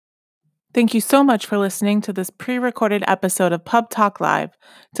Thank you so much for listening to this pre-recorded episode of Pub Talk Live.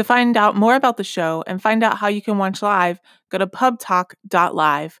 To find out more about the show and find out how you can watch live, go to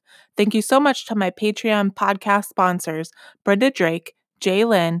pubtalk.live. Thank you so much to my Patreon podcast sponsors, Brenda Drake, Jay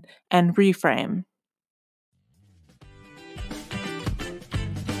Lynn, and Reframe.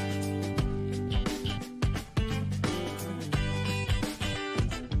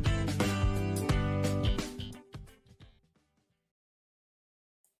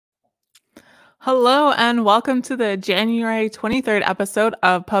 Hello and welcome to the January 23rd episode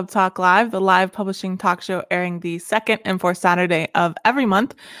of Pub Talk Live, the live publishing talk show airing the second and fourth Saturday of every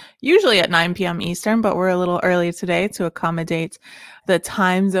month, usually at 9 p.m. Eastern, but we're a little early today to accommodate the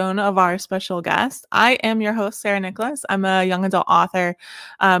time zone of our special guest. I am your host, Sarah Nicholas. I'm a young adult author,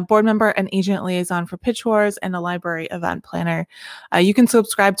 board member and agent liaison for Pitch Wars, and a library event planner. You can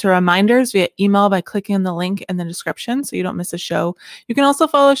subscribe to reminders via email by clicking the link in the description so you don't miss a show. You can also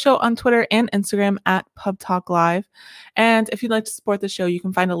follow the show on Twitter and Instagram at Pub Talk Live. And if you'd like to support the show, you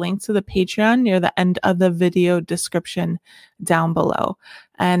can find a link to the Patreon near the end of the video description down below.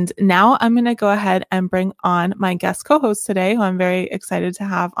 And now I'm going to go ahead and bring on my guest co-host today, who I'm very excited to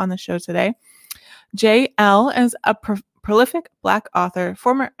have on the show today. JL is a prolific Black author,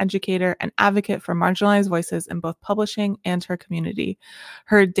 former educator, and advocate for marginalized voices in both publishing and her community.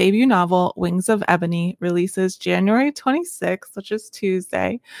 Her debut novel, Wings of Ebony, releases January 26th, which is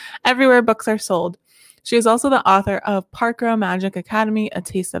Tuesday, everywhere books are sold. She is also the author of Park Row Magic Academy, A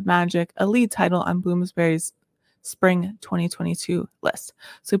Taste of Magic, a lead title on Bloomsbury's Spring 2022 list.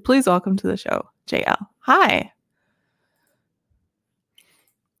 So please welcome to the show, JL. Hi.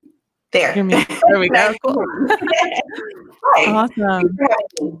 There. There we go. Cool. Hi.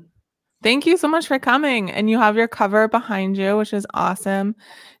 Awesome. Thank you so much for coming. And you have your cover behind you, which is awesome.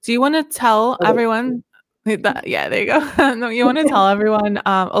 Do you want to tell everyone? Yeah, there you go. No, you want to tell everyone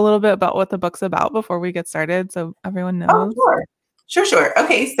a little bit about what the book's about before we get started, so everyone knows? Oh, sure.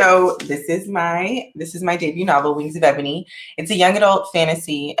 Okay, so this is my debut novel, Wings of Ebony. It's a young adult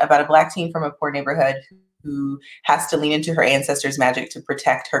fantasy about a Black teen from a poor neighborhood who has to lean into her ancestors' magic to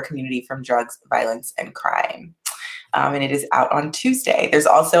protect her community from drugs, violence, and crime. And it is out on Tuesday. There's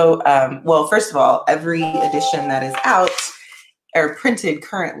also, first of all, every edition that is out or printed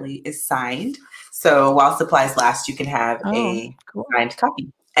currently is signed. So while supplies last, you can have a signed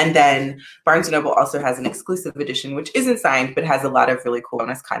copy. And then Barnes & Noble also has an exclusive edition, which isn't signed, but has a lot of really cool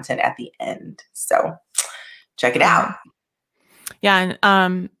bonus content at the end. So check it out. Yeah,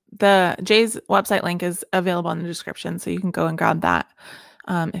 and the Jay's website link is available in the description, so you can go and grab that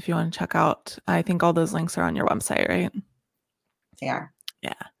if you want to check out. I think all those links are on your website, right? They are.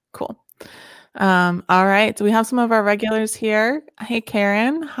 Yeah, cool. All right, so we have some of our regulars here. Hey,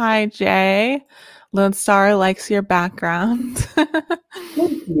 Karen. Hi, Jay. Lone Star likes your background.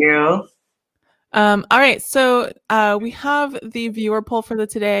 Thank you. All right, so we have the viewer poll for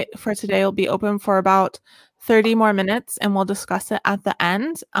today. Will be open for about 30 more minutes, and we'll discuss it at the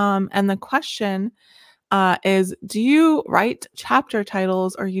end. And the question is, do you write chapter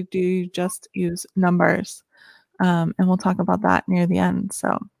titles or do you just use numbers? And we'll talk about that near the end.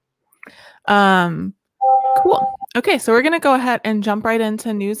 So, cool. Okay, so we're gonna go ahead and jump right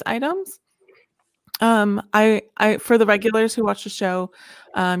into news items. I for the regulars who watch the show,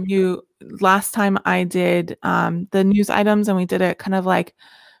 last time I did the news items, and we did it kind of like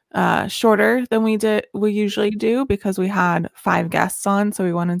shorter than we usually do because we had 5 guests on, so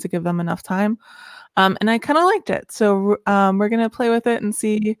we wanted to give them enough time. And I kind of liked it. So we're going to play with it and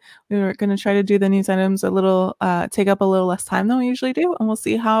see. We're going to try to do the news items take up a little less time than we usually do, and we'll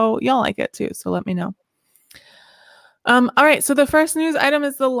see how y'all like it too. So let me know. All right, so the first news item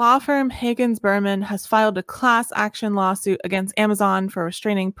is the law firm Higgins Berman has filed a class action lawsuit against Amazon for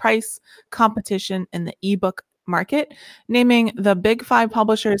restraining price competition in the ebook market, naming the big 5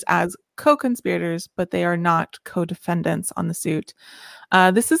 publishers as co-conspirators, but they are not co-defendants on the suit.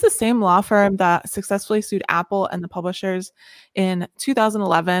 This is the same law firm that successfully sued Apple and the publishers in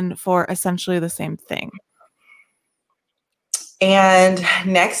 2011 for essentially the same thing. And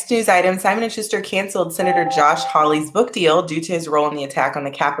next news item, Simon & Schuster canceled Senator Josh Hawley's book deal due to his role in the attack on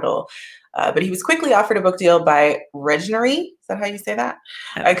the Capitol. But he was quickly offered a book deal by Regnery, is that how you say that?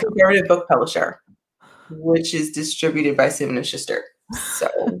 A conservative book publisher, which is distributed by Simon & Schuster. So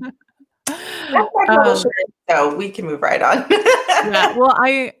that's my publisher, so we can move right on. Yeah, well,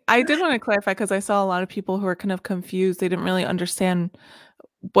 I did want to clarify because I saw a lot of people who were kind of confused. They didn't really understand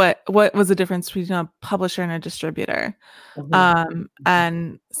what was the difference between a publisher and a distributor.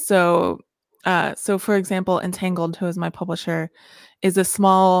 And so So for example, Entangled, who is my publisher, is a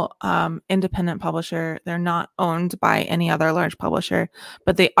small independent publisher. They're not owned by any other large publisher,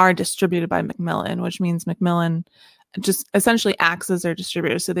 but they are distributed by Macmillan, which means Macmillan just essentially acts as their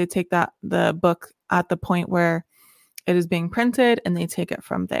distributor. So they take the book at the point where it is being printed and they take it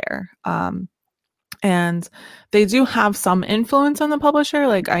from there. And they do have some influence on the publisher.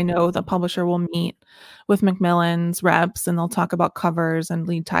 Like I know the publisher will meet with Macmillan's reps and they'll talk about covers and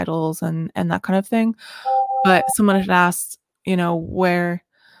lead titles and that kind of thing. But someone had asked,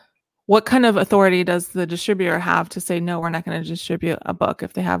 what kind of authority does the distributor have to say, no, we're not going to distribute a book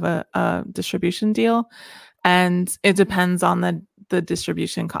if they have a distribution deal? And it depends on the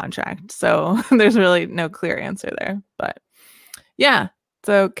distribution contract. So there's really no clear answer there. But yeah.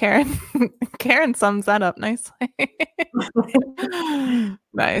 So Karen sums that up nicely.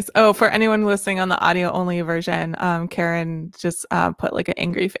 Nice. Oh, for anyone listening on the audio only version, Karen just put like an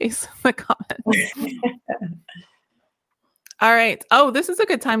angry face in the comments. All right. Oh, this is a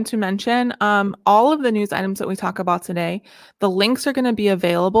good time to mention all of the news items that we talk about today. The links are going to be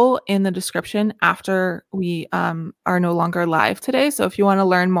available in the description after we are no longer live today. So if you want to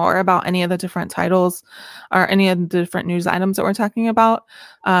learn more about any of the different titles or any of the different news items that we're talking about,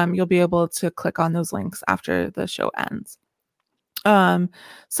 you'll be able to click on those links after the show ends.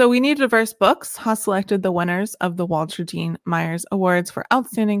 So We Need Diverse Books has selected the winners of the Walter Dean Myers Awards for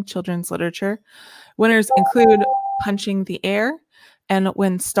Outstanding Children's Literature. Winners include Punching the Air and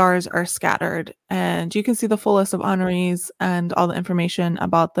When Stars Are Scattered. And you can see the full list of honorees and all the information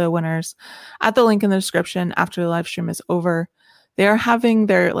about the winners at the link in the description after the live stream is over. They are having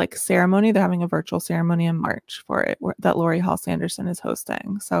their ceremony. They're having a virtual ceremony in March for it that Lori Hall Sanderson is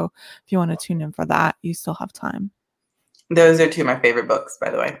hosting. So if you want to tune in for that, you still have time. Those are two of my favorite books, by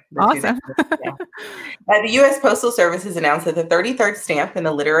the way. Awesome. The U.S. Postal Service has announced that the 33rd stamp in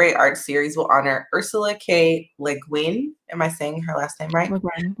the Literary Arts series will honor Ursula K. Le Guin. Am I saying her last name right? Le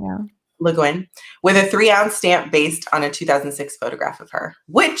Guin, yeah. Le Guin, with a 3-ounce stamp based on a 2006 photograph of her,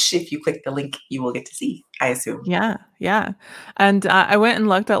 which, if you click the link, you will get to see, I assume. Yeah. And I went and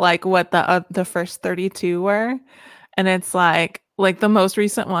looked at what the first 32 were, and it's like the most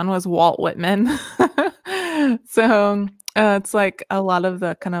recent one was Walt Whitman. So it's a lot of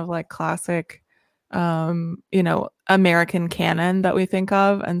the kind of classic, American canon that we think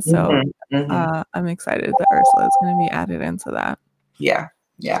of. And so I'm excited that Ursula is going to be added into that. Yeah.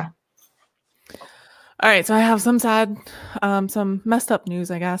 All right, so I have some messed up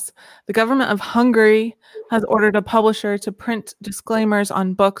news, I guess. The government of Hungary has ordered a publisher to print disclaimers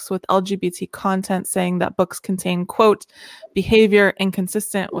on books with LGBT content saying that books contain, quote, behavior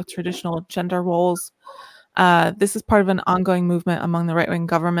inconsistent with traditional gender roles. This is part of an ongoing movement among the right-wing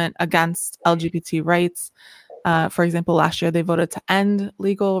government against LGBT rights. For example, last year they voted to end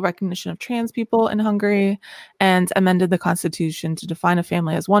legal recognition of trans people in Hungary and amended the constitution to define a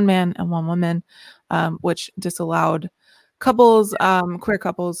family as one man and one woman, which disallowed couples, queer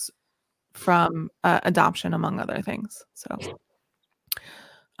couples, from adoption, among other things. So,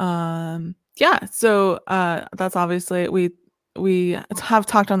 so that's obviously we have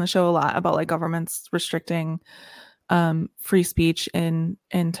talked on the show a lot about governments restricting free speech in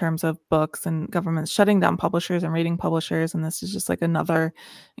terms of books and governments shutting down publishers and raiding publishers, and this is just another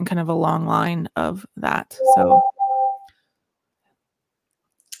in kind of a long line of that. So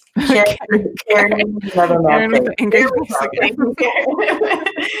Karen with the angry face again.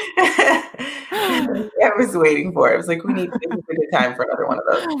 I was waiting for it. I was like, we need a good time for another one of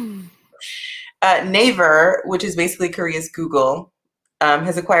those. Naver, which is basically Korea's Google,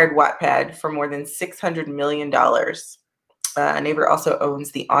 has acquired Wattpad for more than $600 million. Naver also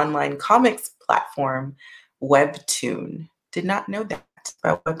owns the online comics platform Webtoon. Did not know that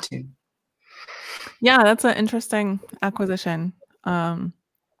about Webtoon. Yeah, that's an interesting acquisition. A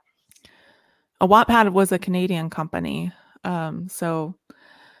Wattpad was a Canadian company. But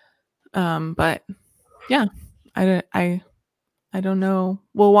yeah, I don't know.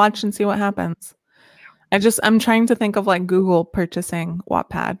 We'll watch and see what happens. I'm trying to think of Google purchasing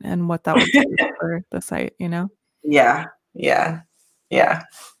Wattpad and what that would do for the site, Yeah.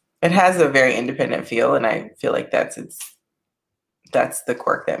 It has a very independent feel, and I feel like that's the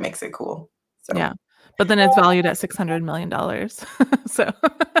quirk that makes it cool. So. Yeah, but then it's valued at $600 million, so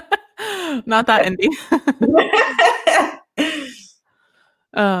not that indie.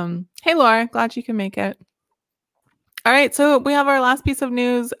 Hey, Laura, glad you can make it. All right, so we have our last piece of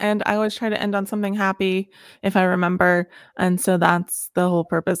news, and I always try to end on something happy if I remember. And so that's the whole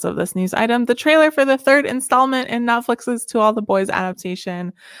purpose of this news item. The trailer for the third installment in Netflix's To All the Boys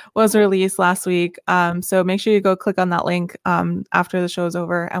adaptation was released last week. So make sure you go click on that link after the show is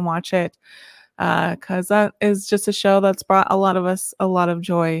over and watch it, because that is just a show that's brought a lot of us a lot of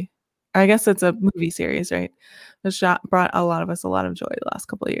joy. I guess it's a movie series, right? The show brought a lot of us a lot of joy the last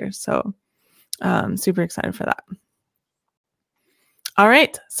couple of years. So super excited for that. All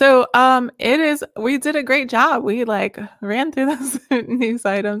right. So we did a great job. We ran through those news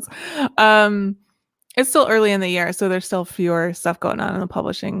items. It's still early in the year, so there's still fewer stuff going on in the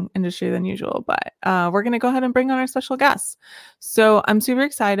publishing industry than usual, but we're going to go ahead and bring on our special guests. So I'm super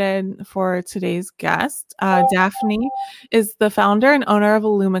excited for today's guest. Daphne is the founder and owner of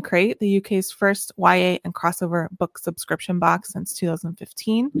Illumicrate, the UK's first YA and crossover book subscription box since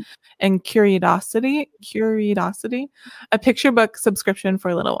 2015, and Curiosity, a picture book subscription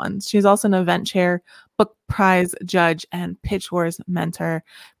for little ones. She's also an event chair, book prize judge, and Pitch Wars mentor.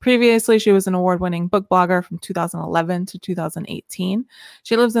 Previously, she was an award-winning book blogger from 2011 to 2018.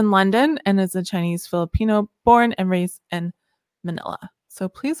 She lives in London and is a Chinese Filipino, born and raised in Manila. So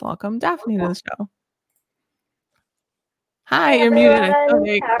please welcome Daphne to the show. Hi, you're muted.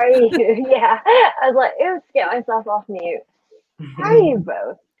 Okay. How are you? Yeah, I was like, oops, get myself off mute. How are you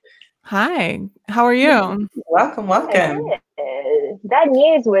both? Hi, how are you? Welcome. That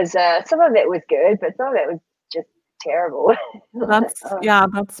news was, some of it was good, but some of it was just terrible.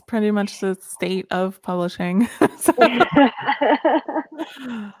 That's pretty much the state of publishing.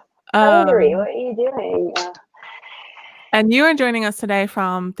 Hungary, what are you doing? And you are joining us today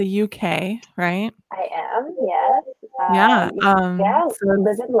from the UK, right? I am, yes. So I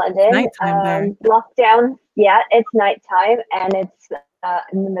live in London. Nighttime there. Lockdown, yeah, it's nighttime, and it's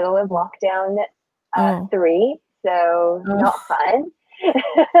in the middle of lockdown 3, so not fun.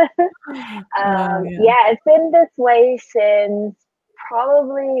 It's been this way since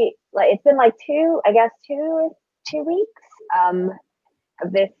probably it's been like two weeks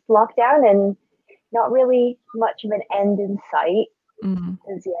of this lockdown, and not really much of an end in sight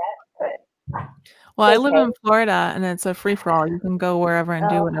as yet. But well, I live in Florida, and it's a free for all. You can go wherever and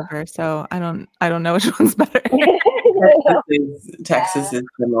do whatever. So I don't know which one's better. Texas is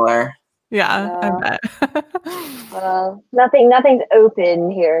similar. Yeah, I bet. Well, nothing's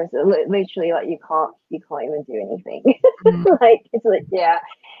open here, so literally, you can't even do anything.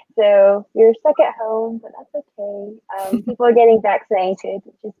 So you're stuck at home, but that's okay. People are getting vaccinated,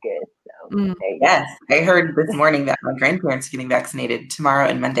 which is good. So yes, I heard this morning that my grandparents are getting vaccinated tomorrow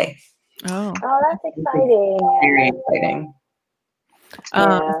and Monday. Oh, that's exciting! Very exciting.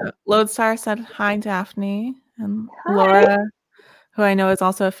 Lodestar said hi, Daphne, and hi. Laura, who I know is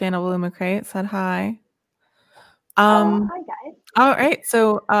also a fan of Illumicrate, said hi. Hi guys. All right,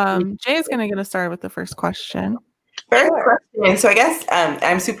 so Jay is going to get us started with the first question. Question. So I guess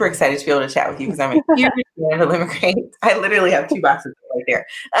I'm super excited to be able to chat with you because I'm a huge fan of Illumicrate. I literally have 2 boxes right there.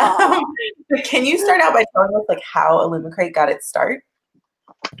 But can you start out by telling us how Illumicrate got its start?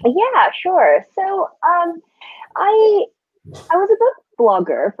 Yeah, sure. So I was a book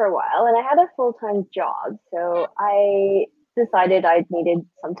blogger for a while, and I had a full-time job. So I decided I needed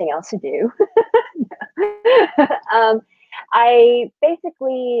something else to do. I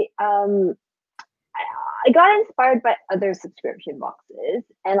basically I got inspired by other subscription boxes,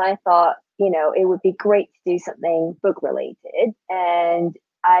 and I thought, it would be great to do something book related. And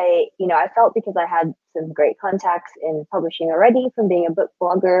I felt, because I had some great contacts in publishing already from being a book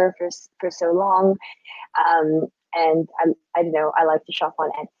blogger for so long, and I don't know, I like to shop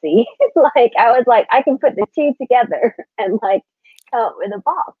on Etsy. I was like, I can put the two together and come up with a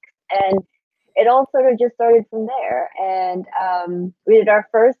box, and it all sort of just started from there. And we did our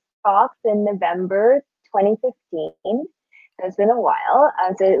first box in November 2015. So it's been a while.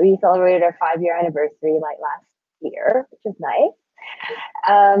 So we celebrated our 5-year anniversary last year, which is nice.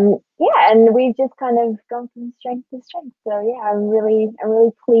 And we've just kind of gone from strength to strength. So yeah, I'm really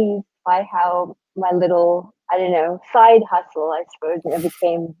pleased by how my little, side hustle, I suppose,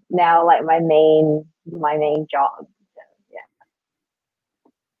 became now my main job. So yeah.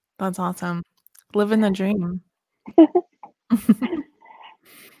 That's awesome. Living the dream.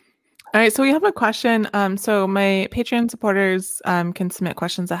 All right, so we have a question. So my Patreon supporters can submit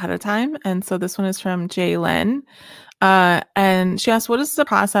questions ahead of time. And so this one is from Jay Lynn. And she asked, what is the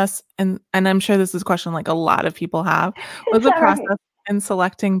process? And I'm sure this is a question a lot of people have. What's the process in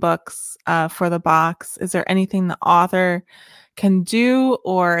selecting books for the box? Is there anything the author can do,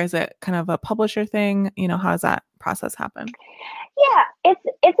 or is it kind of a publisher thing? How does that process happen? Yeah,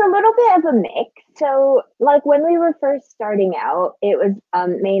 it's a little bit of a mix. So like when we were first starting out, it was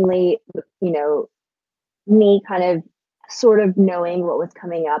mainly, you know, me kind of sort of knowing what was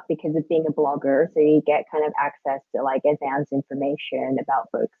coming up because of being a blogger. So you get kind of access to like advanced information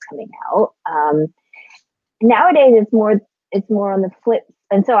about books coming out. Nowadays it's more on the flip.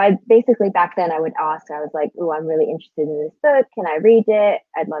 And so I basically back then I would ask, I was like, oh, I'm really interested in this book. Can I read it?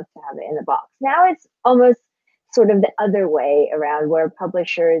 I'd love to have it in the box. Now it's almost sort of the other way around where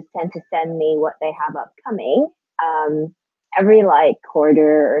publishers tend to send me what they have upcoming every like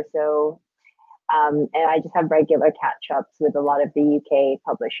quarter or so. And I just have regular catch ups with a lot of the UK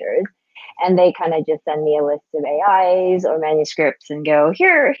publishers. And they kind of just send me a list of AIs or manuscripts and go,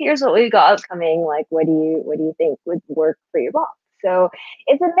 here's what we've got upcoming. Like, what do you think would work for your box? So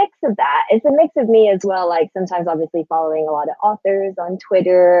it's a mix of that. It's a mix of me as well. Like sometimes obviously following a lot of authors on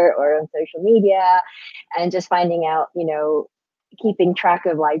Twitter or on social media and just finding out, you know, keeping track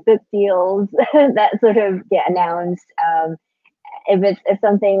of like book deals that sort of get announced. If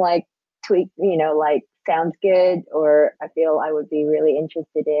something like you know, like sounds good or I feel I would be really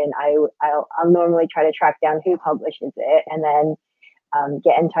interested in, I'll normally try to track down who publishes it and then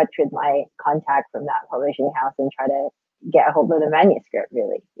get in touch with my contact from that publishing house and try to get a hold of the manuscript.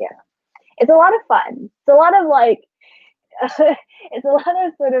 Really, yeah, it's a lot of fun. It's a lot of like it's a lot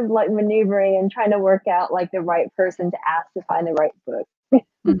of sort of like maneuvering and trying to work out like the right person to ask to find the right book.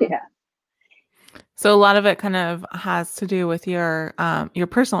 Yeah. So a lot of it kind of has to do with your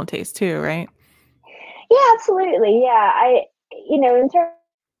personal taste too, right? Yeah, absolutely. Yeah, you know, in terms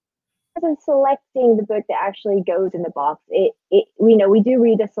of selecting the book that actually goes in the box, we know we do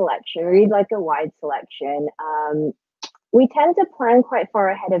read a selection, read like a wide selection. We tend to plan quite far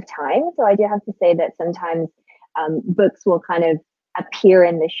ahead of time, so I do have to say that sometimes books will kind of appear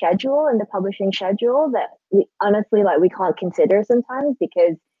in the schedule, in the publishing schedule, that we honestly like we can't consider sometimes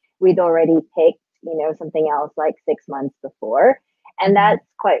because we'd already picked, you know, something else like 6 months before. And that's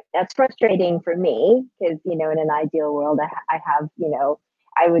frustrating for me because, you know, in an ideal world, I have, you know,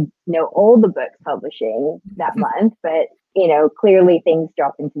 I would know all the books publishing that month, but, you know, clearly things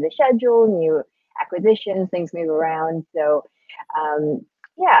drop into the schedule, new acquisitions, things move around. So,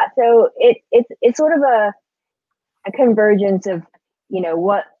 yeah, so it's sort of a convergence of, you know,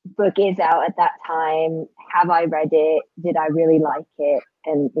 what book is out at that time, have I read it, did I really like it,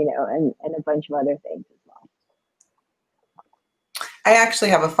 and, you know, and a bunch of other things as well. I actually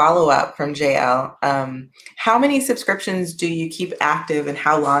have a follow-up from JL. How many subscriptions do you keep active and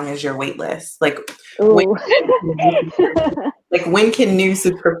how long is your wait list? Like, when can new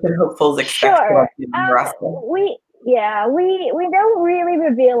subscription hopefuls expect? Sure. We don't really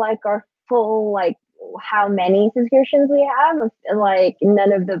reveal like our full like how many subscriptions we have. Like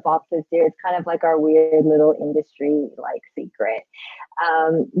none of the boxes do. It's kind of like our weird little industry like secret.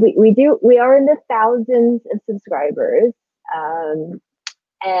 We are in the thousands of subscribers.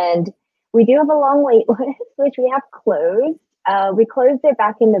 And we do have a long wait list, which we have closed. We closed it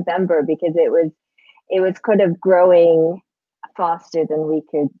back in November because it was kind of growing faster than we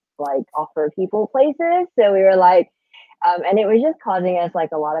could like offer people places. So we were like, and it was just causing us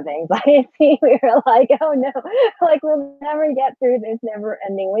like a lot of anxiety. We were like, oh no, like we'll never get through this never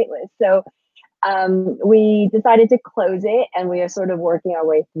ending wait list. So we decided to close it and we are sort of working our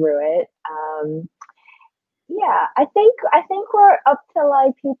way through it. Yeah, I think we're up to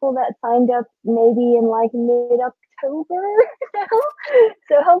like people that signed up maybe in like mid-October now.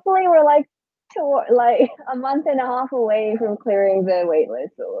 So hopefully we're like a month and a half away from clearing the wait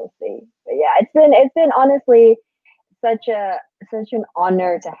list. So we'll see. But yeah, it's been honestly such an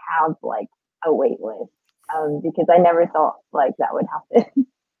honor to have like a wait list because I never thought like that would happen.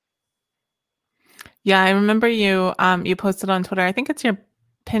 Yeah, I remember you you posted on Twitter. I think it's your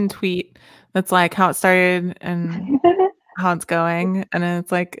pinned tweet that's like how it started and how it's going, and then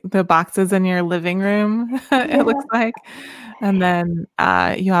it's like the boxes in your living room. It looks like, and then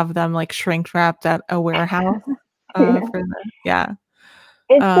you have them like shrink wrapped at a warehouse. Yeah.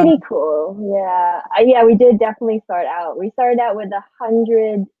 It's pretty cool. Yeah. Yeah, we did definitely start out. We started out with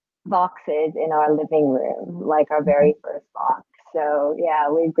 100 boxes in our living room, like our very first box. So yeah,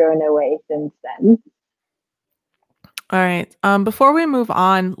 we've grown away since then. All right. Before we move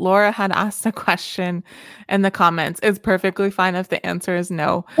on, Laura had asked a question in the comments. It's perfectly fine if the answer is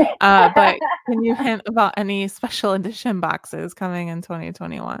no. But can you hint about any special edition boxes coming in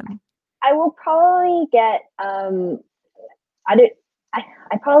 2021? I will probably get I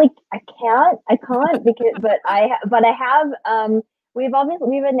can't because but I have we've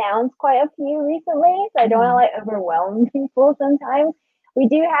announced quite a few recently, so I don't want to like overwhelm people sometimes. We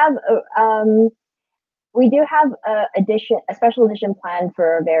do have a special edition plan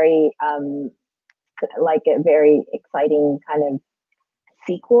for a very like a very exciting kind of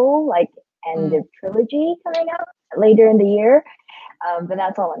sequel, like end of trilogy coming out later in the year. But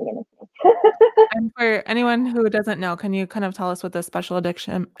that's all I'm gonna say. And for anyone who doesn't know, can you kind of tell us what the special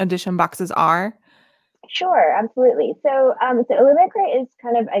edition boxes are? Sure, absolutely. So Illumicrate is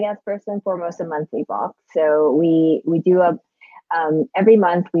kind of, I guess, first and foremost a monthly box. So we do a every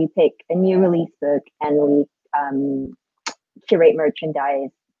month we pick a new release book and we curate merchandise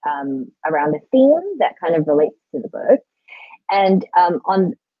around a theme that kind of relates to the book. And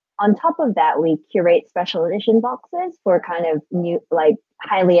on top of that, we curate special edition boxes for kind of new, like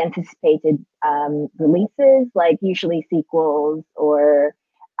highly anticipated releases, like usually sequels or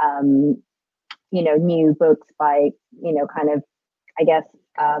new books by kind of, I guess,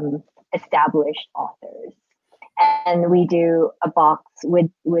 established authors. And we do a box with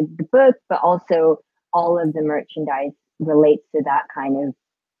the book, but also all of the merchandise relates to that kind of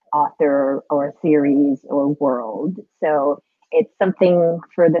author or series or world. So it's something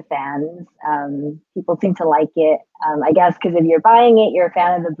for the fans. People seem to like it, I guess, because if you're buying it, you're a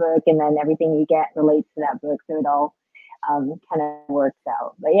fan of the book, and then everything you get relates to that book. So it all kind of works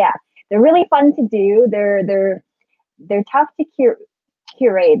out. But yeah, they're really fun to do. They're tough to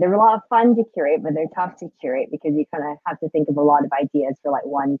curate. They're a lot of fun to curate, but they're tough to curate because you kind of have to think of a lot of ideas for like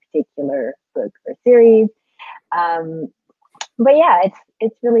one particular book or series. But yeah,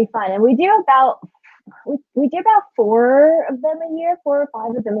 it's really fun, and we do about 4 of them a year, 4 or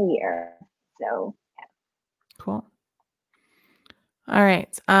 5 of them a year. So yeah. Cool. All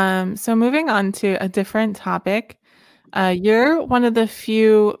right. So moving on to a different topic. You're one of the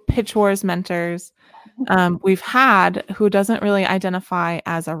few Pitch Wars mentors we've had who doesn't really identify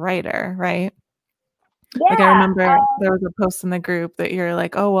as a writer, right? Yeah, like I remember there was a post in the group that you're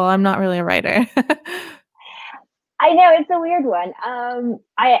like, oh, well, I'm not really a writer. I know, it's a weird one.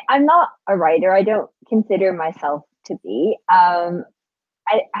 I'm not a writer. I don't consider myself to be. I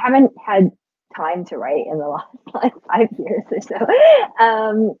haven't had time to write in the last like 5 years or so.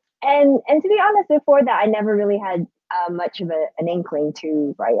 And to be honest, before that, I never really had much of an inkling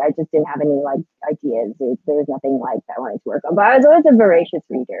to write. I just didn't have any like ideas. There was nothing like that I wanted to work on. But I was always a voracious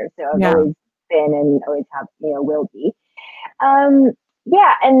reader, so I've always been and always have, will be.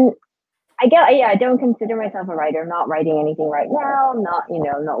 Yeah, and I don't consider myself a writer. I'm not writing anything right now. I'm not,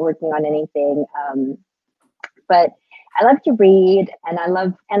 not working on anything. But I love to read, and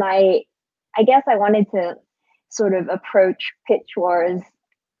I guess I wanted to sort of approach Pitch Wars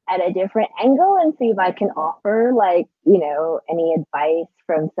at a different angle and see if I can offer like, any advice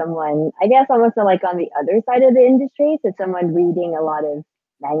from someone, I guess almost like on the other side of the industry. So someone reading a lot of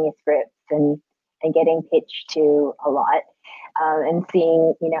manuscripts and getting pitched to a lot, and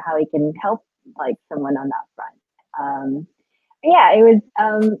seeing, how he can help like someone on that front. Yeah, it was,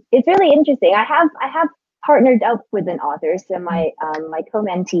 it's really interesting. I have partnered up with an author. So my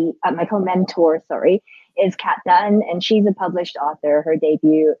co-mentor, sorry, is Kat Dunn, and she's a published author. Her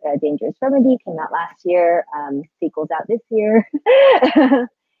debut, Dangerous Remedy, came out last year. Sequel's out this year.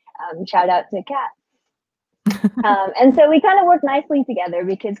 Shout out to Kat. And so we kind of work nicely together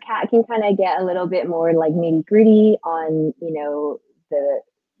because Kat can kind of get a little bit more like nitty gritty on,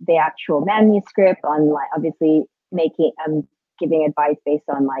 the actual manuscript, on like obviously making giving advice based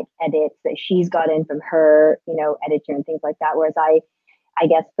on like edits that she's gotten from her, editor and things like that. Whereas I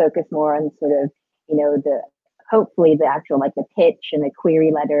guess focus more on sort of, hopefully the actual like the pitch and the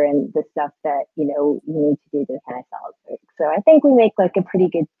query letter and the stuff that, you need to do to kind of sell it. So I think we make like a pretty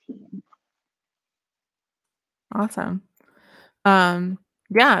good team. Awesome.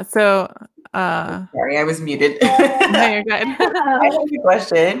 Yeah. So, sorry, I was muted. No, you're good. I have a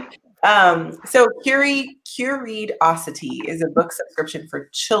question. So Curiosity is a book subscription for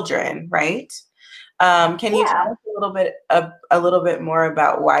children, right? Can you tell us a little bit more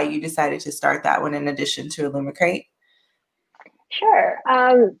about why you decided to start that one in addition to Illumicrate? Sure.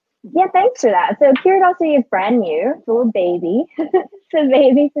 Yeah, thanks for that. So Curiosity is brand new. It's a little baby. It's a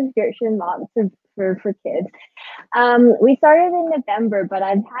baby subscription box for kids. We started in November, but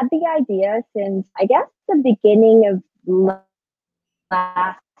I've had the idea since I guess the beginning of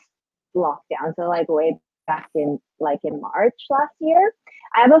last lockdown. So like way back in March last year.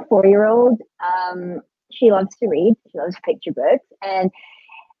 I have a 4-year-old. She loves to read. She loves picture books, and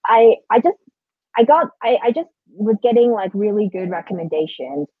I just was getting like really good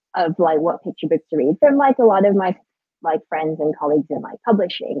recommendations of like what picture books to read from like a lot of my like friends and colleagues in like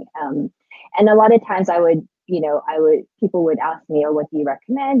publishing. And a lot of times people would ask me, oh, what do you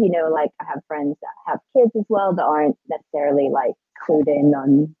recommend? Like I have friends that have kids as well that aren't necessarily like clued in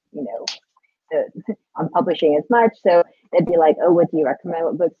on, I'm publishing as much. So they'd be like, oh, what do you recommend?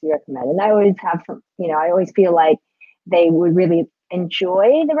 What books do you recommend? And I always have some, I always feel like they would really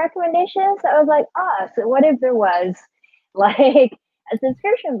enjoy the recommendations. So I was like, so what if there was like a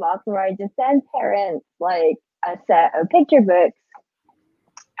subscription box where I just send parents like a set of picture books,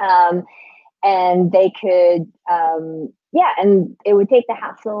 and they could, and it would take the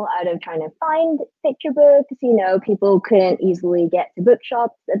hassle out of trying to find picture books. People couldn't easily get to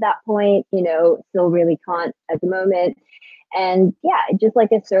bookshops at that point, still really can't at the moment. And just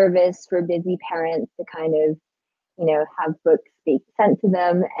like a service for busy parents to kind of, have books be sent to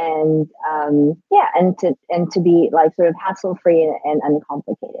them, and and to be like sort of hassle free and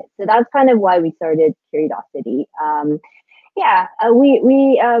uncomplicated. So that's kind of why we started Curiosity. We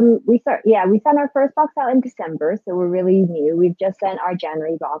sent our first box out in December, so we're really new. We've just sent our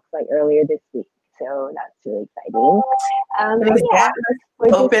January box like earlier this week, so that's really exciting.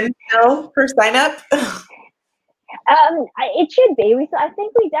 Open still for sign up. It should be. I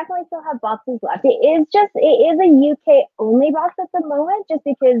think we definitely still have boxes left. It is a UK only box at the moment, just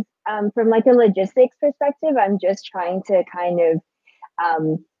because from like a logistics perspective, I'm just trying to kind of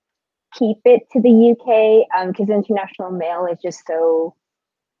keep it to the UK, because international mail is just so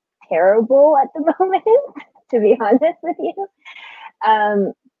terrible at the moment, to be honest with you.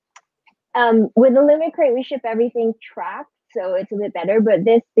 With the Limit Crate, we ship everything tracked, so it's a bit better. But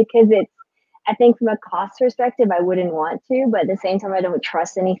this, because it's, I think from a cost perspective, I wouldn't want to, but at the same time, I don't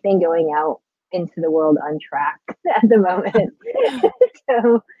trust anything going out into the world untracked at the moment.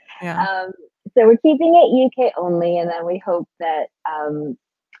 So we're keeping it UK only, and then we hope that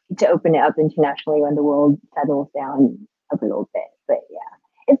to open it up internationally when the world settles down a little bit. But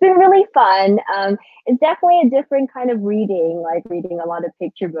it's been really fun. It's definitely a different kind of reading, like reading a lot of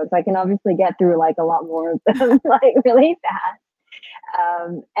picture books. I can obviously get through like a lot more of them like really fast.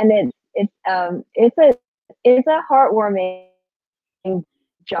 And it's a heartwarming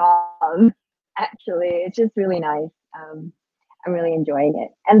job, actually. It's just really nice. I'm really enjoying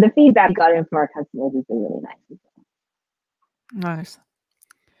it. And the feedback we got in from our customers has been really nice as well. Nice.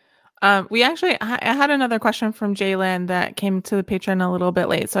 I had another question from Jalen that came to the Patreon a little bit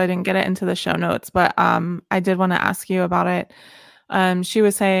late, so I didn't get it into the show notes, but I did want to ask you about it. She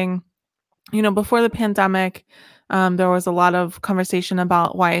was saying, before the pandemic, there was a lot of conversation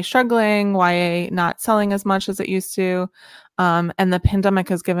about YA struggling, YA not selling as much as it used to. And the pandemic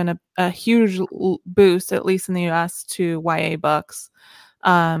has given a huge boost, at least in the US, to YA books.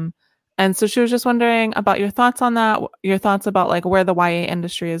 And so she was just wondering about your thoughts on that, your thoughts about like where the YA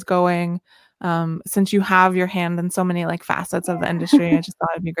industry is going. Since you have your hand in so many like facets of the industry, I just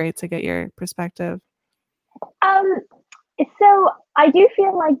thought it'd be great to get your perspective. So I do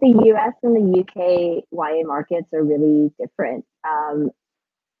feel like the US and the UK YA markets are really different. I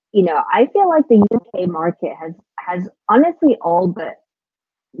feel like the UK market has honestly all but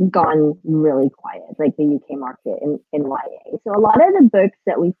gone really quiet, like the UK market in YA. So a lot of the books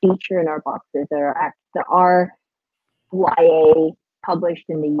that we feature in our boxes that are YA published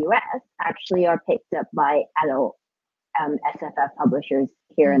in the US actually are picked up by adult SFF publishers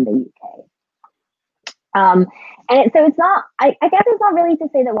here in the UK. And so it's not, I guess it's not really to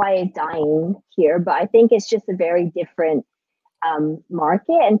say that YA is dying here, but I think it's just a very different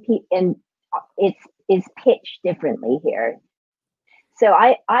market, and it's pitched differently here. So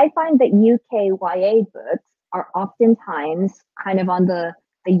I find that UK YA books are oftentimes kind of on the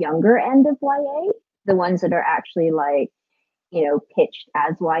younger end of YA, the ones that are actually like, pitched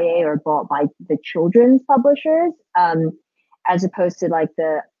as YA or bought by the children's publishers, as opposed to like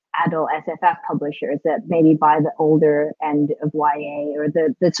the adult SFF publishers that maybe buy the older end of YA, or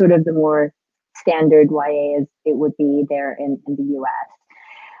the sort of the more standard YA as it would be there in the US.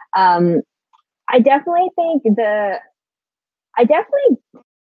 I definitely think because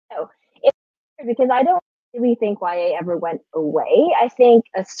I don't really think YA ever went away. I think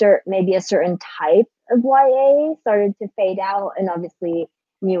maybe a certain type of YA started to fade out, and obviously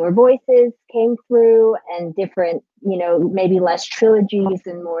newer voices came through, and different, maybe less trilogies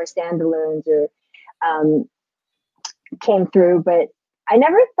and more standalones or came through. But I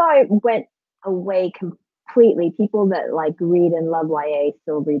never thought it went away completely. People that like read and love YA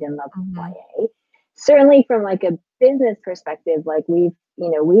still read and love YA. Certainly from like a business perspective, like we've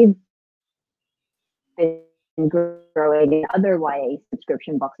been growing, and other YA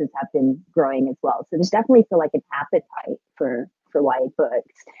subscription boxes have been growing as well. So there's definitely still like an appetite for YA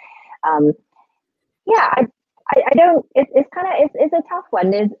books. I don't. It's a tough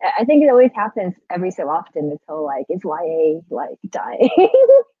one. I think it always happens every so often. This whole like, is YA like dying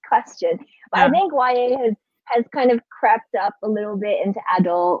question. But I think YA has kind of crept up a little bit into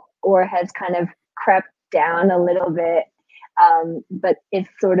adult, or has kind of crept down a little bit, but it's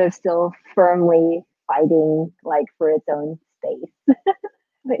sort of still firmly fighting like for its own space.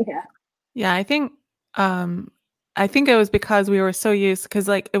 But yeah. Yeah, I think it was because we were so used, because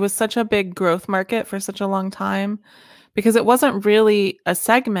like it was such a big growth market for such a long time, because it wasn't really a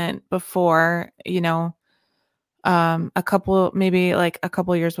segment before, maybe like a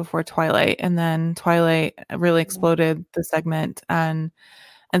couple years before Twilight, and then Twilight really exploded the segment, and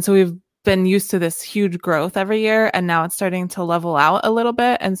so we've been used to this huge growth every year, and now it's starting to level out a little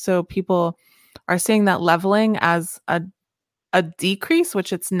bit, and so people are seeing that leveling as a decrease,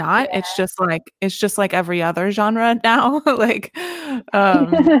 which it's not. Yeah. It's just like every other genre now. Like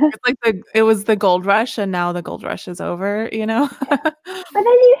it's like it was the gold rush, and now the gold rush is over, Yeah. But then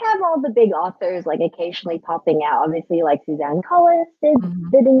you have all the big authors like occasionally popping out. Obviously, like Suzanne Collins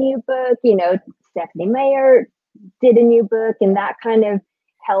did a new book, Stephanie Meyer did a new book, and that kind of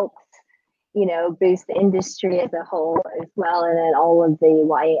helps, boost the industry as a whole as well. And then all of the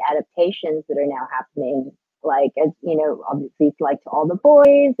YA adaptations that are now happening, like, as obviously it's like To All the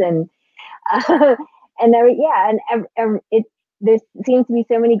Boys, and and there, yeah, and there seems to be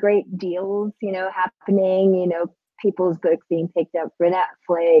so many great deals, happening, people's books being picked up for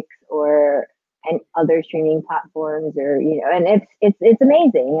Netflix or and other streaming platforms, or and it's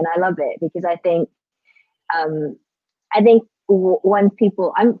amazing, and I love it, because I think once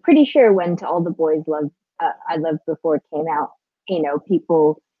people, I'm pretty sure when To All the Boys I Loved Before it came out,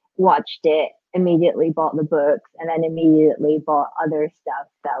 people watched it, immediately bought the books, and then immediately bought other stuff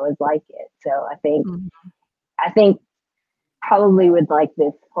that was like it. So I think probably with like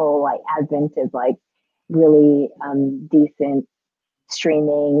this whole like advent of like really decent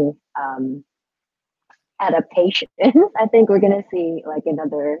streaming adaptations, I think we're gonna see like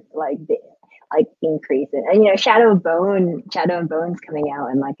another like increase in, and Shadow and Bone's coming out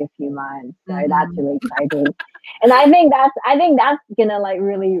in like a few months, so that's really exciting. And I think that's gonna like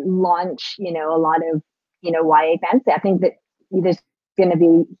really launch a lot of YA fantasy. I think that there's gonna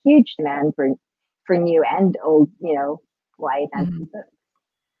be huge demand for new and old YA fantasy books.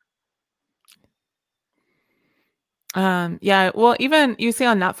 Yeah, well, even you see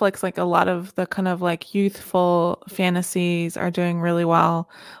on Netflix, like a lot of the kind of like youthful fantasies are doing really well.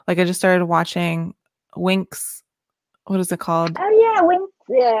 Like I just started watching Winx. What is it called? Oh yeah, Winx.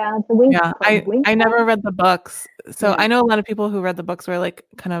 Yeah, the Winx. Yeah, I never read the books, so Yeah. I know a lot of people who read the books were like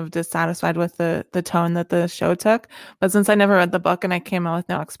kind of dissatisfied with the tone that the show took. But since I never read the book and I came out with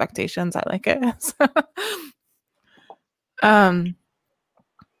no expectations, I like it.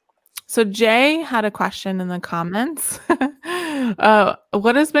 So Jay had a question in the comments.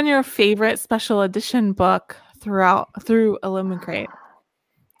 What has been your favorite special edition book through Illumicrate?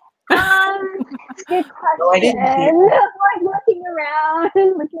 Good question. Like looking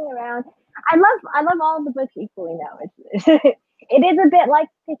around. I love all the books equally now. It is a bit like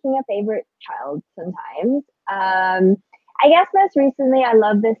picking a favorite child sometimes. I guess most recently I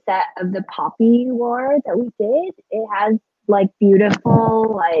love the set of the Poppy War that we did. It has like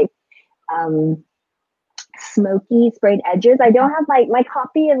beautiful like smoky sprayed edges. I don't have my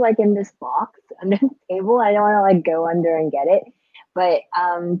copy is like in this box under the table. I don't want to like go under and get it, but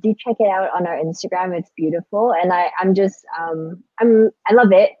do check it out on our Instagram. It's beautiful, and I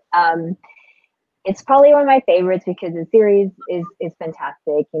love it. It's probably one of my favorites because the series is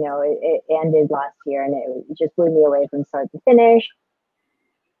fantastic. It ended last year and it just blew me away from start to finish.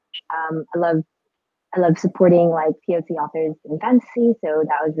 I love supporting like POC authors in fantasy, so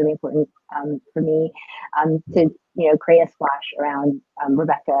that was really important for me to create a splash around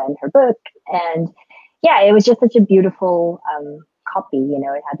Rebecca and her book. And yeah, it was just such a beautiful copy. It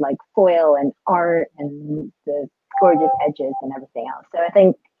had like foil and art and the gorgeous edges and everything else. So I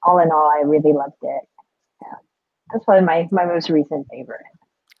think all in all, I really loved it. Yeah, that's probably my most recent favorite.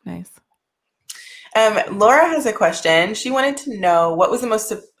 Nice. Laura has a question. She wanted to know what was the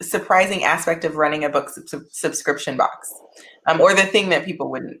most surprising aspect of running a book subscription box, or the thing that people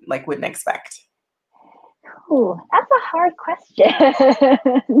wouldn't expect. Ooh, that's a hard question.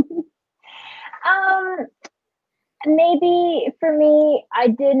 Maybe for me, I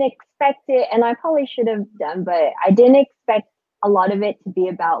didn't expect it, and I probably should have done, but I didn't expect a lot of it to be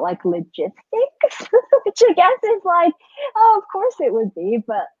about like logistics, which I guess is like, oh, of course it would be,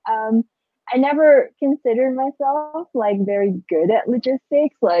 but I never considered myself like very good at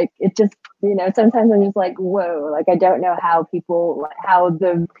logistics. Like it just, sometimes I'm just like, whoa, like I don't know how how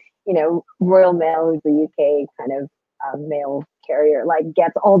the, Royal Mail, the UK kind of mail carrier, like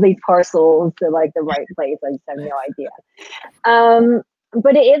gets all these parcels to like the right place. I just have no idea.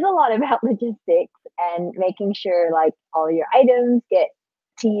 but it is a lot about logistics and making sure like all your items get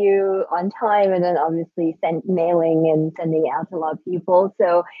to you on time, and then obviously mailing and sending it out to a lot of people.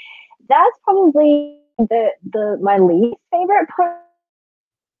 So that's probably the my least favorite part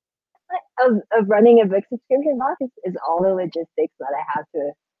of running a book subscription box is all the logistics that I have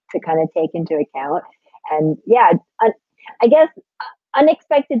to kind of take into account. And yeah, I guess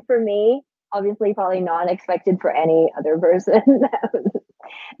unexpected for me, obviously probably not expected for any other person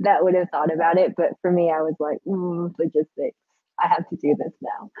that would have thought about it. But for me, I was like, logistics. I have to do this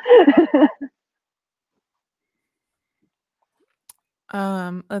now.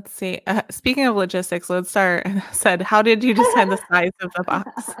 Let's see. Speaking of logistics, let's start. Said, how did you decide the size of the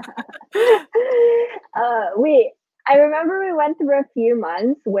box? I remember we went through a few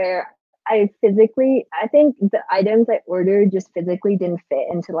months where I think the items I ordered just physically didn't fit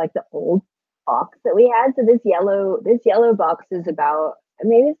into like the old box that we had. So this yellow box is about,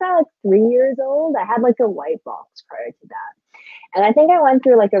 maybe it's about like 3 years old. I had like a white box prior to that. And I think I went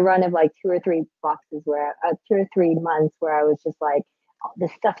through like a run of like 2 or 3 months where I was just like, oh,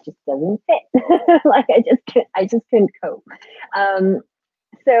 this stuff just doesn't fit. Like I just couldn't cope.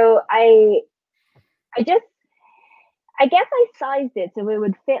 So I guess I sized it so it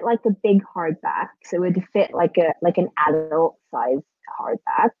would fit like a big hardback. So it would fit like an adult sized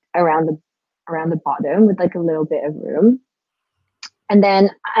hardback around the bottom with like a little bit of room. And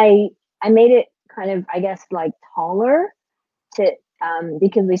then I made it kind of, I guess, like taller to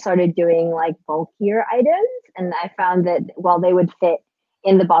because we started doing like bulkier items, and I found that while they would fit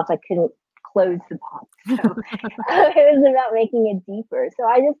in the box, I couldn't close the box. So it was about making it deeper. So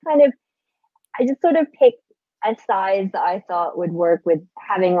I just sort of picked a size that I thought would work with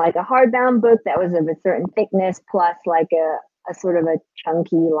having like a hardbound book that was of a certain thickness, plus like a sort of a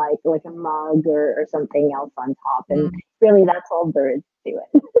chunky like a mug or something else on top. And really, that's all there is to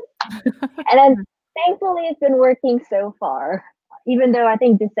it. And then thankfully, it's been working so far, even though I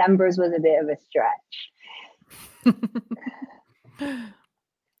think December's was a bit of a stretch.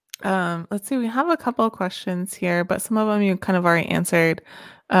 Let's see. We have a couple of questions here, but some of them you kind of already answered.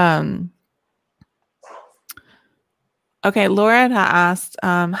 Okay, Laura had asked,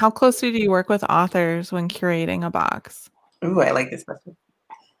 how closely do you work with authors when curating a box? Ooh, I like this question.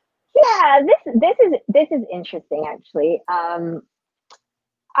 Yeah, this is interesting actually.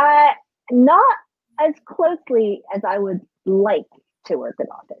 Not as closely as I would like to work with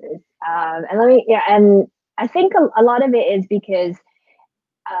authors. And I think a lot of it is because,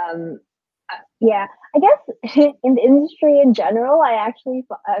 I guess in the industry in general, I actually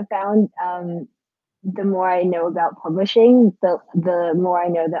found the more I know about publishing, the more I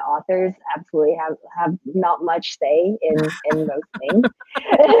know that authors absolutely have not much say in most things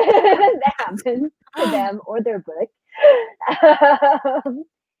that happen to them or their book.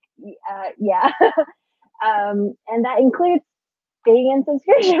 Yeah. And that includes being in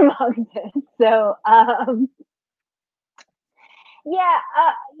subscription boxes. So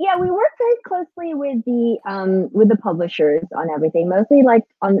we work very closely with the publishers on everything, mostly like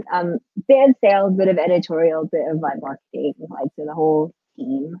on bit of sales, bit of editorial, bit of like marketing, like so the whole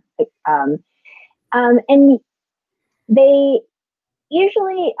team. And they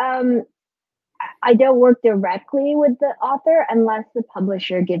usually I don't work directly with the author unless the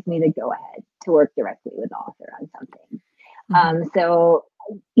publisher gives me the go ahead to work directly with the author on something. So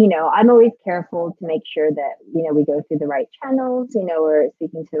I'm always careful to make sure that, we go through the right channels, we're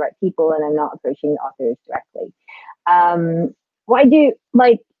speaking to the right people, and I'm not approaching the authors directly.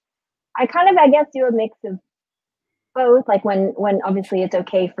 I kind of, I guess, do a mix of both. Like when obviously it's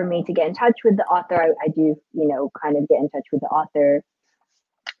okay for me to get in touch with the author, I do, kind of get in touch with the author,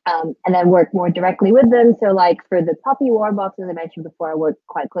 and then work more directly with them. So like for the Poppy War boxes I mentioned before, I worked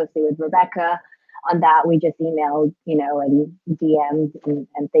quite closely with Rebecca on that. We just emailed, and DMs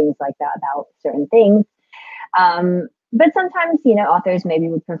and things like that about certain things. But sometimes, authors maybe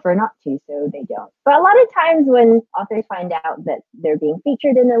would prefer not to, so they don't. But a lot of times when authors find out that they're being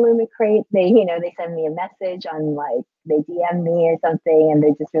featured in the Illumicrate, they send me a message on like, they DM me or something, and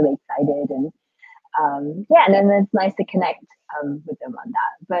they're just really excited. And and then it's nice to connect with them on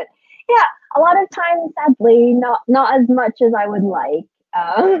that. But yeah, a lot of times, sadly, not as much as I would like.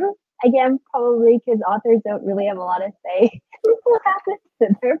 Again, probably because authors don't really have a lot of say in what happens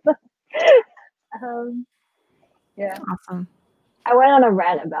to their book. Yeah. Awesome. I went on a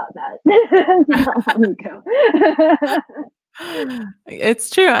rant about that not long ago. It's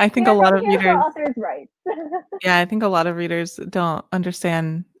true. I think a lot of readers. Authors' rights. Yeah, I think a lot of readers don't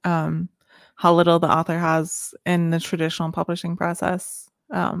understand how little the author has in the traditional publishing process.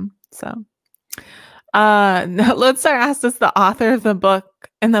 No, Lodestar asked, does the author of the book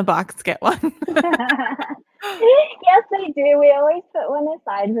in the box get one? Yes, they do. We always put one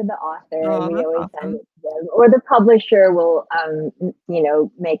aside for the author, Oh, and we that's always send awesome. it to them. Or the publisher will,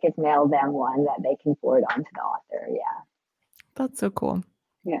 make us mail them one that they can forward on to the author. Yeah. That's so cool.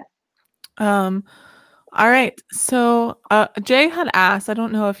 Yeah. All right. So Jay had asked, I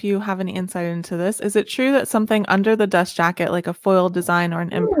don't know if you have any insight into this. Is it true that something under the dust jacket, like a foil design or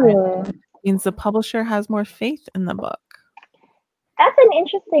an imprint, means the publisher has more faith in the book? That's an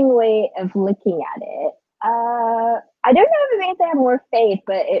interesting way of looking at it. I don't know if it means they have more faith,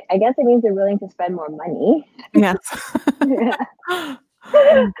 but I guess it means they're willing to spend more money. Yes.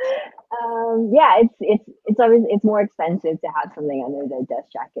 Yeah, it's always it's more expensive to have something under the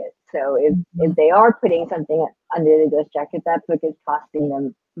dust jacket. So if they are putting something under the dust jacket, that book is costing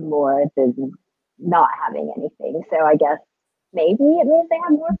them more than not having anything. So I guess maybe it means they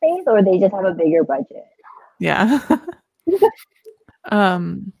have more faith, or they just have a bigger budget. Yeah.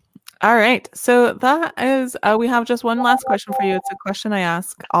 All right. So that is, we have just one last question for you. It's a question I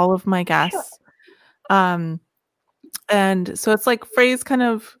ask all of my guests. And so it's like phrased kind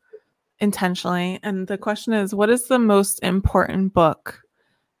of intentionally. And the question is, what is the most important book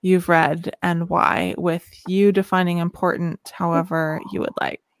you've read and why? With you defining important however you would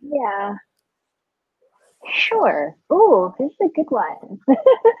like. Yeah. Sure. Oh, this is a good one.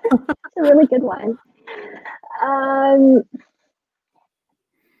 It's a really good one. I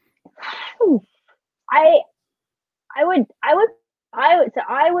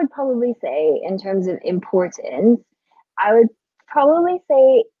would probably say, in terms of importance, I would probably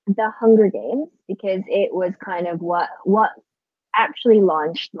say The Hunger Games, because it was kind of what actually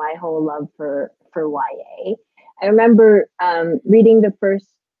launched my whole love for YA. I remember reading the first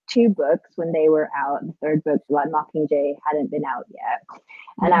two books when they were out. The third book, Blood Mockingjay, hadn't been out yet,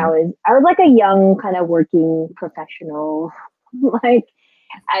 and I was like a young kind of working professional, like.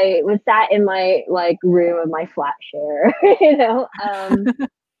 I was sat in my room of my flat share,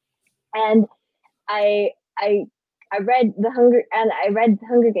 and I read the Hunger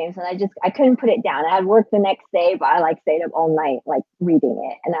Games, and I couldn't put it down. I had work the next day, but I stayed up all night reading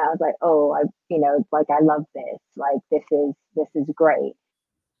it, and I was like, oh, I love this. This is great.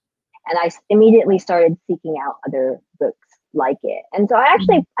 And I immediately started seeking out other books like it. And so I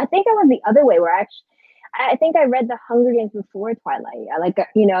think I was the other way, where I think I read the Hunger Games before Twilight.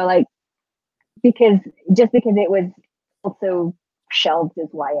 Because it was also shelved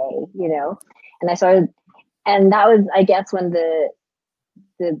as YA, and I started, and that was, I guess, when the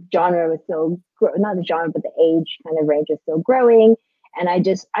genre was still not the genre, but the age kind of range was still growing. And I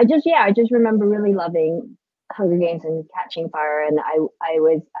just remember really loving Hunger Games and Catching Fire, and I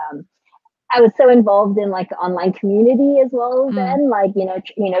was so involved in the online community as well then,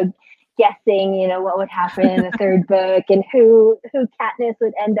 guessing, what would happen in the third book and who Katniss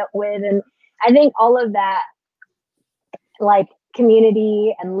would end up with. And I think all of that,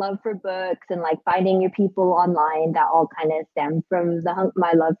 community and love for books and finding your people online, that all kind of stemmed from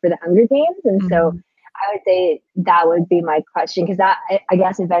my love for the Hunger Games. And so I would say that would be my question, because that, I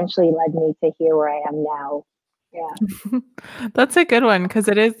guess, eventually led me to here where I am now. Yeah. That's a good one, because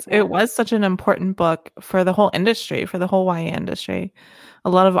it was such an important book for the whole industry, for the whole YA industry. A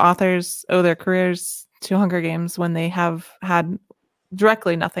lot of authors owe their careers to Hunger Games when they have had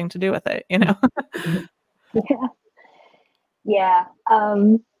directly nothing to do with it, Yeah.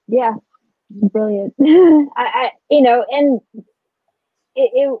 Yeah. Brilliant. I and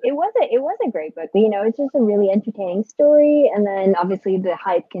it was a great book. It's just a really entertaining story, and then obviously the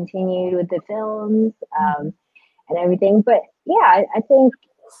hype continued with the films and everything. But yeah, I think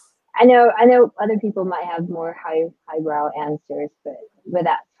I know other people might have more highbrow answers, but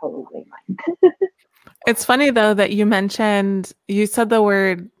that's totally mine. It's funny though that you said the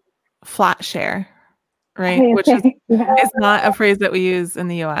word flat share, right? Which is not a phrase that we use in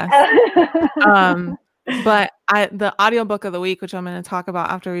the US. But the audiobook of the week, which I'm going to talk about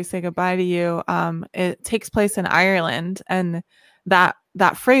after we say goodbye to you, it takes place in Ireland, and that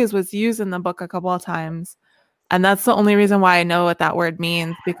phrase was used in the book a couple of times. And that's the only reason why I know what that word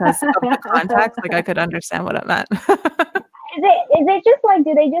means, because of the context. I could understand what it meant. Is it just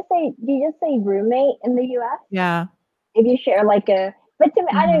do you just say roommate in the US? Yeah. If you share but to me,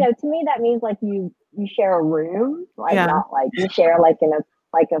 I don't know, to me that means you share a room, not you share an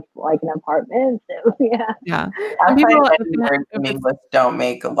apartment. So yeah. I find that words in English don't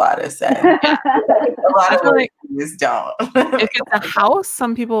make a lot of sense. A lot of words don't. If it's a house,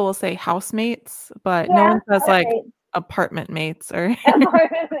 some people will say housemates, but no one says apartment mates or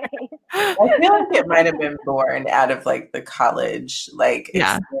apartment mates. I feel like it might have been born out of like the college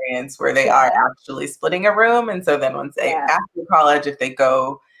experience where they are actually splitting a room. And so then once they after college, if they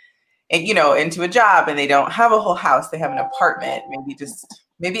go into a job and they don't have a whole house, they have an apartment, maybe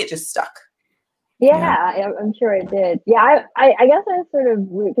it just stuck. Yeah, I'm sure it did. Yeah, I guess I'm sort of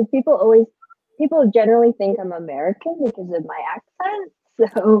weird because people generally think I'm American because of my accent.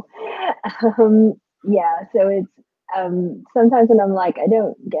 So so it's sometimes when I'm like, I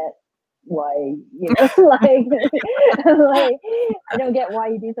don't get why, like I don't get why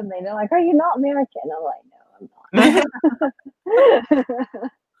you do something. They're like, are you not American? I'm like, no, I'm not.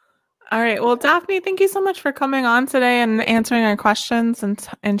 All right. Well, Daphne, thank you so much for coming on today and answering our questions and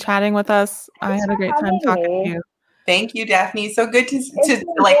chatting with us. I had a great time talking to you. Thank you, Daphne. So good to talk to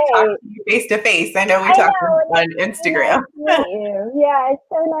you face to face. I know we talked on Instagram. Nice to meet you. Yeah, it's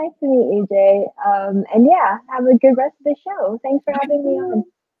so nice to meet you, Jay. And have a good rest of the show. Thanks for having me on.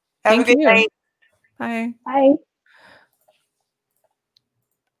 Have a good night. Bye. Bye.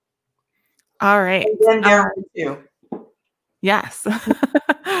 All right. And then too. Yes.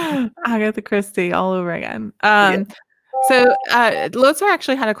 Agatha Christie all over again. So Lothar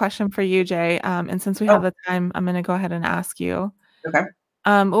actually had a question for you, Jay. And since we have the time, I'm going to go ahead and ask you. Okay.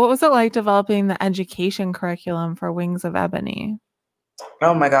 What was it like developing the education curriculum for Wings of Ebony?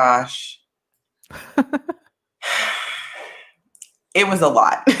 Oh my gosh. It was a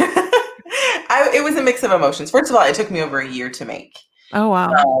lot. It was a mix of emotions. First of all, it took me over a year to make. Oh,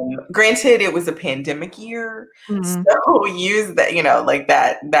 wow. Granted, it was a pandemic year. So use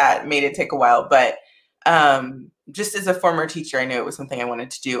that, that made it take a while. But just as a former teacher, I knew it was something I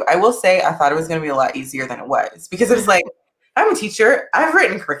wanted to do. I will say I thought it was going to be a lot easier than it was because it was like, I'm a teacher. I've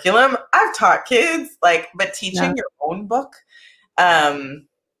written curriculum. I've taught kids, but teaching your own book,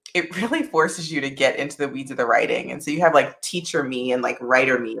 it really forces you to get into the weeds of the writing. And so you have teacher me and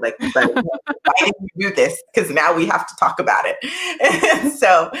writer me, why did you do this? Because now we have to talk about it. And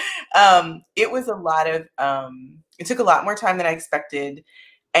so it was a lot of, it took a lot more time than I expected.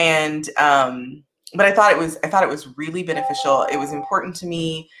 And, but I thought it was really beneficial. It was important to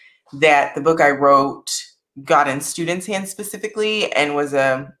me that the book I wrote got in students' hands specifically and was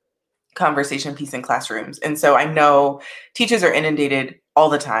a conversation piece in classrooms. And so I know teachers are inundated all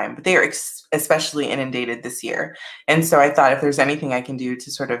the time, but they are especially inundated this year. And so I thought if there's anything I can do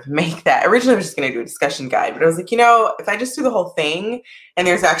to sort of make that, originally I was just going to do a discussion guide, but I was like, if I just do the whole thing and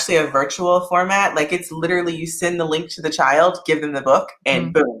there's actually a virtual format, it's literally you send the link to the child, give them the book,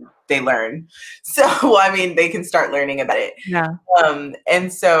 and boom, they learn. So, they can start learning about it. Yeah.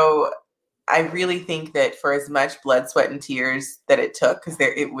 And so I really think that for as much blood, sweat, and tears that it took, because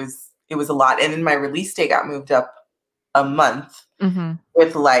it was a lot. And then my release date got moved up a month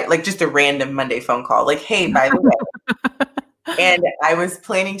with just a random Monday phone call. Hey, by the way. And I was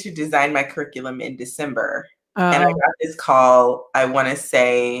planning to design my curriculum in December. And I got this call, I want to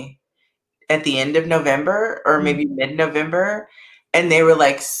say at the end of November or maybe mid-November. And they were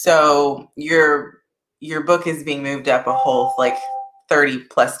like, so your book is being moved up a whole 30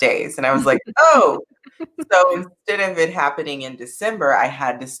 plus days. And I was like, oh. So instead of it happening in December, I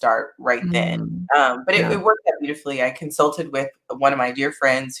had to start right then. But it worked out beautifully. I consulted with one of my dear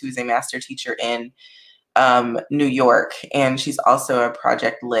friends who's a master teacher in New York, and she's also a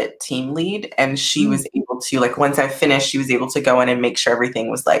Project Lit team lead. And she was able to, once I finished, she was able to go in and make sure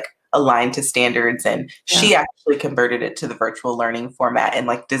everything was aligned to standards. And she actually converted it to the virtual learning format and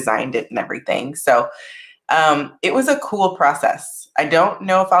designed it and everything. So it was a cool process. I don't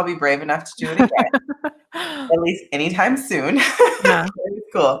know if I'll be brave enough to do it again, at least anytime soon. Yeah. It's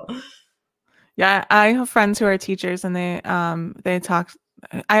cool. Yeah, I have friends who are teachers, and they talk.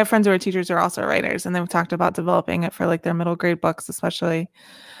 I have friends who are teachers who are also writers, and they've talked about developing it for their middle grade books, especially.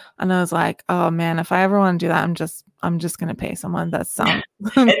 And I was like, oh man, if I ever want to do that, I'm just gonna pay someone that sounds.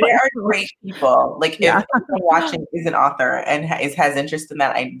 And there are great people. If someone watching is an author and has interest in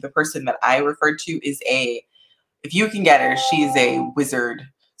that, the person that I referred to is if you can get her, she's a wizard.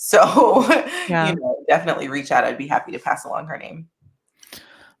 So definitely reach out. I'd be happy to pass along her name.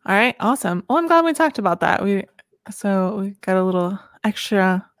 All right, awesome. Well, I'm glad we talked about that. We got a little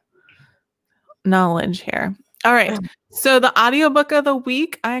extra knowledge here. All right. So the audiobook of the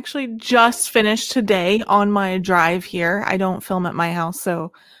week, I actually just finished today on my drive here. I don't film at my house,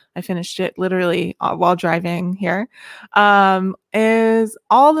 so I finished it literally while driving here. Is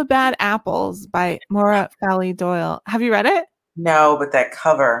All the Bad Apples by Maura Fowley Doyle. Have you read it? No, but that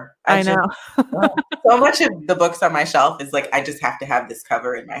cover. I know. So much of the books on my shelf is I just have to have this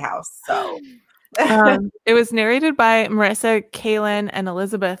cover in my house. So it was narrated by Marissa Kalin and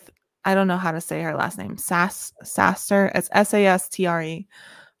Elizabeth. I don't know how to say her last name. Sastre. It's Sastre.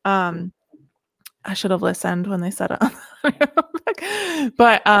 I should have listened when they said it.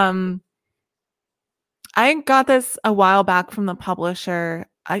 But I got this a while back from the publisher.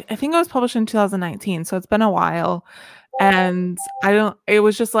 I think it was published in 2019, so it's been a while. And it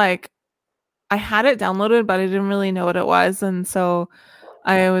was just like, I had it downloaded, but I didn't really know what it was. And so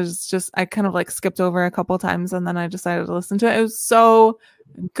I kind of like skipped over a couple times and then I decided to listen to it. It was so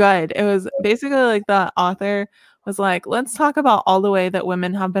good. It was basically like the author was like, let's talk about all the way that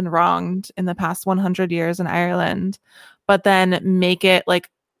women have been wronged in the past 100 years in Ireland, but then make it like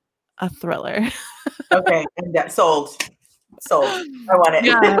a thriller. Okay, and that sold. I want it.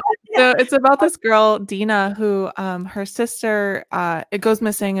 Yeah. So it's about this girl, Dina, who her sister it goes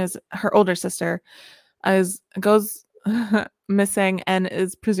missing, is her older sister goes missing and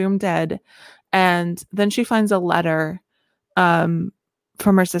is presumed dead. And then she finds a letter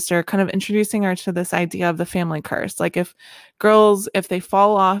from her sister kind of introducing her to this idea of the family curse. Like if they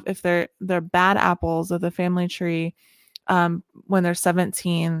fall off, if they're bad apples of the family tree, when they're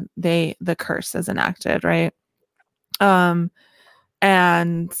 17, the curse is enacted, right? And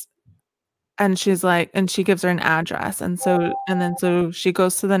she's like, and she gives her an address. And then she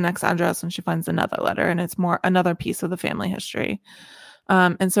goes to the next address and she finds another letter and it's another piece of the family history.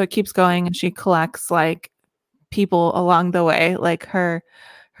 And so it keeps going and she collects like people along the way, like her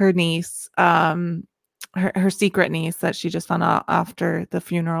niece, her secret niece that she just found out after the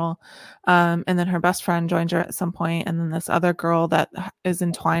funeral. And then her best friend joins her at some point. And then this other girl that is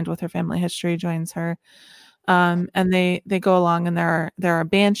entwined with her family history joins her. And they go along and there are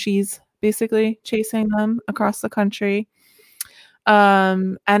banshees basically chasing them across the country.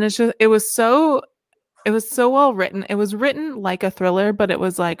 And it was so well written. It was written like a thriller, but it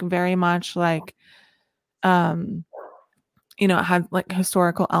was like very much like, it had like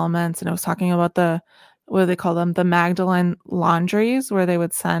historical elements, and it was talking about what do they call them? The Magdalene laundries, where they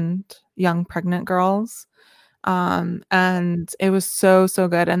would send young pregnant girls. And it was so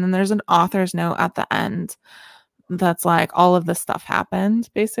good. And then there's an author's note at the end that's like all of this stuff happened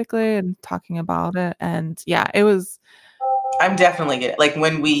basically and talking about it. And yeah, it was. I'm definitely getting, like,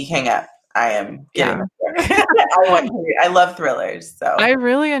 when we hang up, I am getting I love thrillers, so I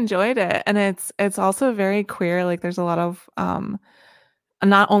really enjoyed it. And it's also very queer. Like there's a lot of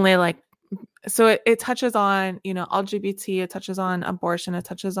not only like, so it touches on, LGBT, it touches on abortion, it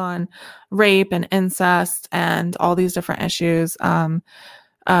touches on rape and incest and all these different issues. There's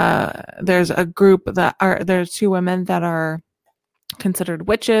a group there's two women that are considered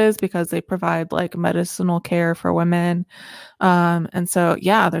witches because they provide like medicinal care for women. And so,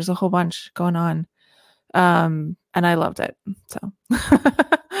 yeah, there's a whole bunch going on. And I loved it. So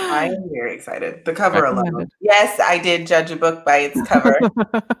I am very excited. The cover alone. Yes, I did judge a book by its cover.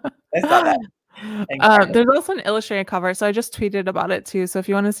 I saw that. There's also an illustrated cover, so I just tweeted about it too. So if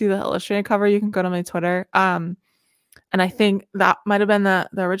you want to see the illustrated cover, you can go to my Twitter. And I think that might have been the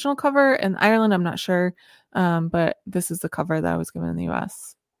original cover in Ireland. I'm not sure, but this is the cover that I was given in the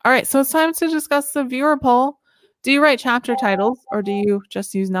US. All right, so it's time to discuss the viewer poll. Do you write chapter titles or do you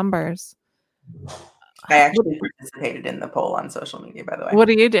just use numbers? I actually participated in the poll on social media, by the way. What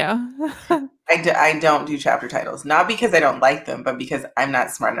do you do? I don't do chapter titles, not because I don't like them, but because I'm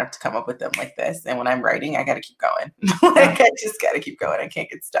not smart enough to come up with them like this. And when I'm writing, I got to keep going. I just got to keep going. I can't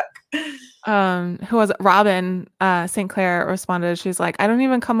get stuck. Who was it? Robin St. Clair responded. She's like, I don't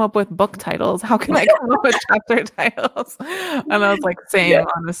even come up with book titles. How can I come up with chapter titles? And I was like, same,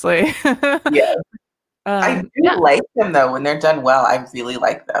 honestly. Yeah. I do like them though. When they're done well, I really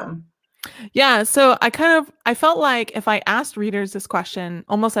like them. Yeah, so I felt like if I asked readers this question,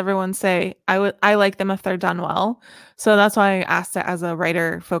 almost everyone say I like them if they're done well. So that's why I asked it as a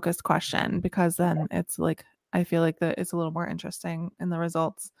writer focused question, because then it's like I feel like it's a little more interesting in the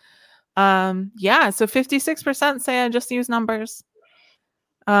results. So 56% say I just use numbers,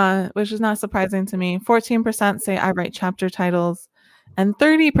 which is not surprising to me. 14% say I write chapter titles, and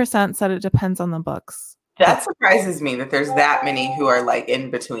 30% said it depends on the books. That surprises me that there's that many who are like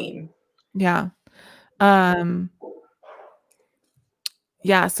in between. Yeah. So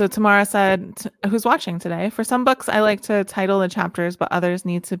Tamara said, who's watching today, for some books I like to title the chapters, but others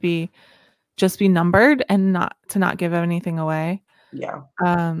need to just be numbered and not give anything away. Yeah.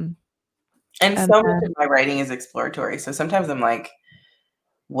 And so much of my writing is exploratory. So sometimes I'm like,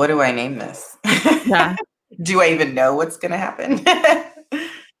 what do I name this? Yeah. Do I even know what's going to happen?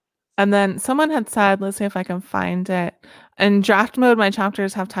 And then someone had said, let's see if I can find it. In draft mode, my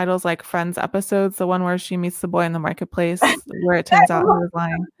chapters have titles like Friends episodes, the one where she meets the boy in the marketplace, where it turns out he was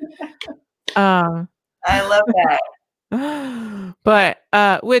lying. I love that. But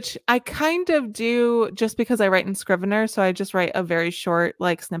which I kind of do just because I write in Scrivener, so I just write a very short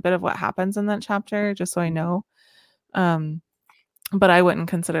like snippet of what happens in that chapter just so I know. But I wouldn't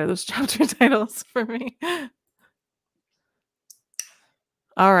consider those chapter titles for me.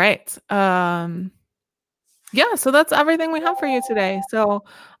 All right. Yeah, so that's everything we have for you today. So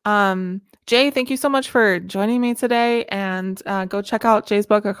Jay, thank you so much for joining me today, and go check out Jay's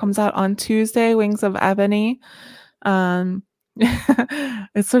book. It comes out on Tuesday, Wings of Ebony.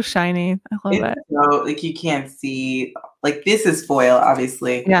 It's so shiny. I love it. So, like, you can't see, like, this is foil,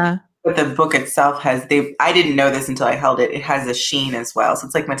 obviously. Yeah. But the book itself has, I didn't know this until I held it. It has a sheen as well. So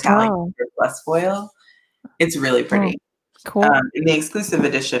it's like metallic plus foil. It's really pretty. Cool. In the exclusive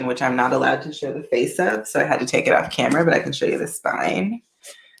edition, which I'm not allowed to show the face of, so I had to take it off camera, but I can show you the spine.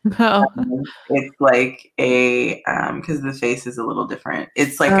 Oh. It's like a, because the face is a little different.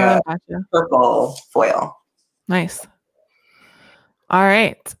 It's like a purple foil. Nice. All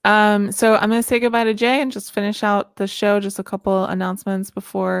right. So I'm going to say goodbye to Jay and just finish out the show. Just a couple announcements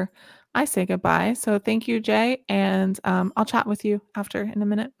before I say goodbye. So thank you, Jay. And I'll chat with you after in a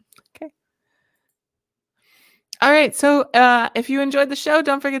minute. Okay. All right. So if you enjoyed the show,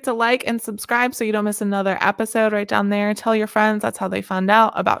 don't forget to like and subscribe so you don't miss another episode right down there. Tell your friends. That's how they found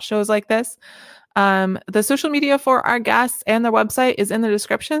out about shows like this. The social media for our guests and their website is in the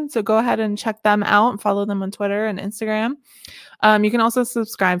description. So go ahead and check them out and follow them on Twitter and Instagram. You can also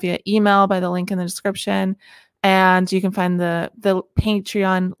subscribe via email by the link in the description, and you can find the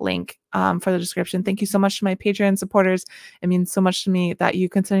Patreon link for the description. Thank you so much to my Patreon supporters. It means so much to me that you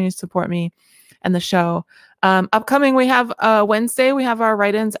continue to support me and the show. Upcoming, we have Wednesday. We have our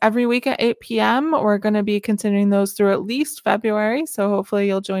write-ins every week at 8 p.m. We're going to be continuing those through at least February. So hopefully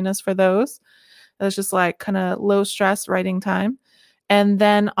you'll join us for those. It's just like kind of low stress writing time. And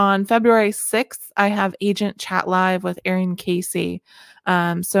then on February 6th, I have Agent Chat Live with Erin Casey.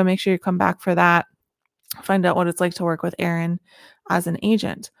 So make sure you come back for that. Find out what it's like to work with Erin as an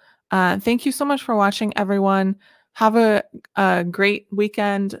agent. Thank you so much for watching, everyone. Have a great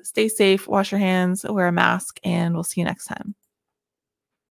weekend. Stay safe, wash your hands, wear a mask, and we'll see you next time.